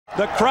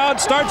The crowd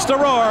starts to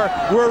roar.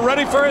 We're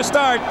ready for a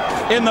start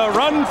in the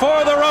Run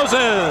for the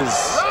Roses.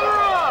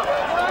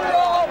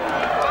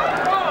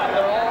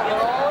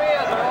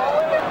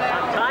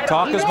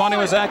 Talk Is Money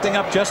was acting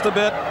up just a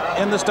bit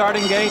in the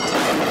starting gate.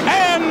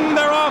 And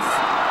they're off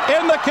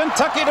in the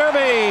Kentucky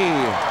Derby.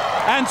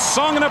 And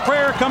Song and a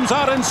Prayer comes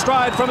out in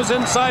stride from his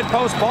inside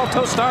post.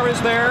 Balto Star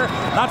is there,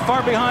 not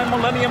far behind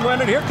Millennium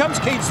Wind. Here comes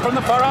Keats from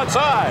the far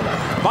outside.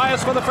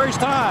 Bias for the first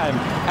time.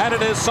 And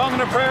it is Song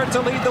and a Prayer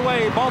to lead the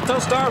way. Balto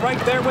Star right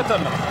there with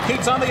them.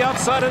 Keats on the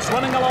outside is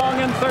running along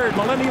in third.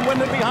 Millennium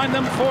Wind behind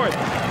them fourth.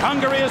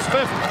 Hungary is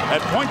fifth.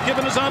 And Point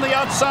Given is on the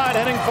outside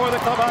heading for the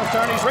clubhouse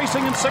turn. He's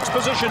racing in sixth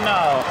position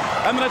now.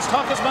 And then it's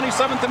Talk Is Money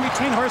seventh in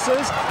between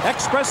horses.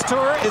 Express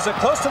Tour is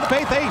close to the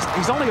pace eighth.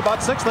 He's only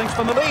about 6 lengths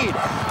from the lead.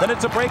 Then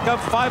it's a break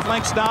of 5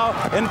 lengths now.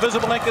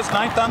 Invisible Ink is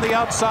ninth on the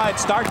outside.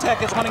 Star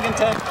Tech is running in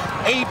 10th.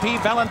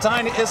 AP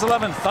Valentine is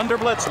 11th. Thunder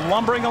Blitz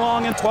lumbering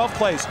along in 12th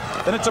place.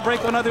 Then it's a break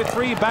of another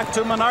 3 back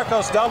to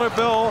Monarchos. Dollar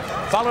Bill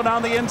followed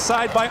on the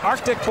inside by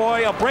Arctic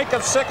Boy. A break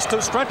of 6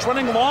 to Stretch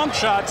running long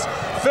shots.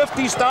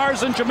 50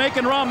 Stars and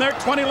Jamaican Rum. They're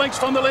 20 lengths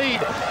from the lead.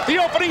 The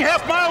opening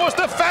half mile was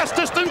the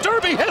fastest in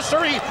Derby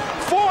history.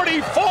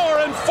 44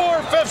 and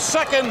 4/5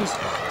 seconds.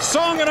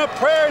 Song and a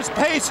Prayer's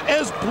pace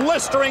is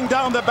blistering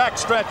down the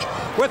backstretch.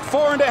 With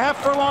 4.5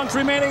 furlongs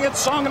remaining, it's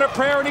Song and a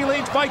Prayer, and he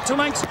leads by 2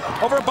 lengths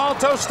over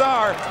Balto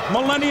Star.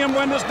 Millennium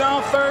Wind is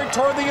now third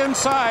toward the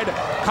inside.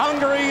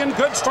 Hungary in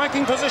good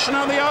striking position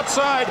on the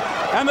outside.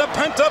 And the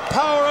pent-up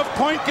power of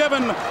Point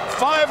Given.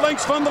 5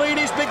 lengths from the lead,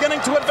 he's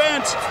beginning to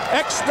advance.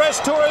 Express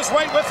Tour is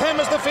right with him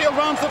as the field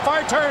rounds the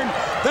far turn.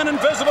 Then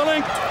Invisible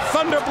Ink,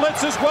 Thunder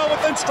Blitz is well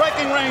within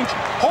striking range.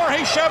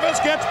 Jorge Chavez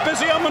gets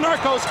busy on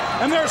Monarchos,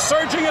 and they're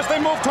surging as they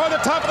move toward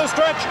the top of the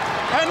stretch.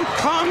 And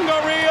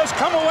Congaree has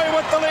come away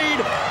with the lead.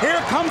 Here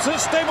comes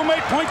his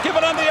stablemate Point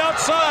Given on the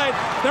outside.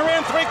 They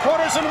ran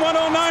 3/4 in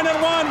 1:09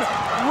 and 1.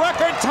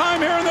 Record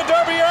time here in the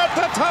Derby. You're at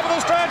the top of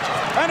the stretch,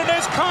 and it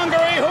is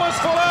Congaree who is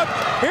full out.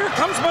 Here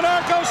comes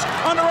Monarchos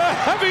under a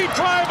heavy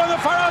drive on the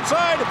far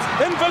outside.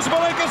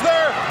 Invisible Ink is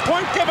there.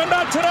 Point Given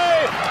not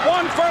today.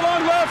 1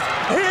 furlong left.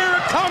 Here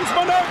comes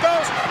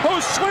Monarchos,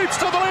 who sweeps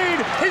to the lead.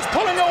 He's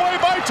pulling away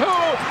by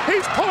 2.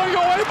 He's pulling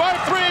away by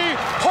 3.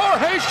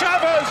 Jorge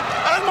Chavez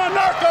and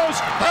Monarchos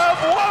have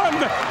won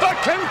the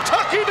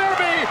Kentucky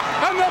Derby,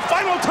 and the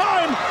final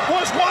time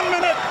was 1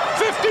 minute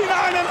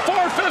 59 and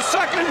 4/5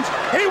 seconds.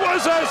 He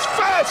was as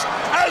fast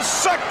as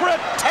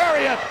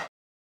Secretariat.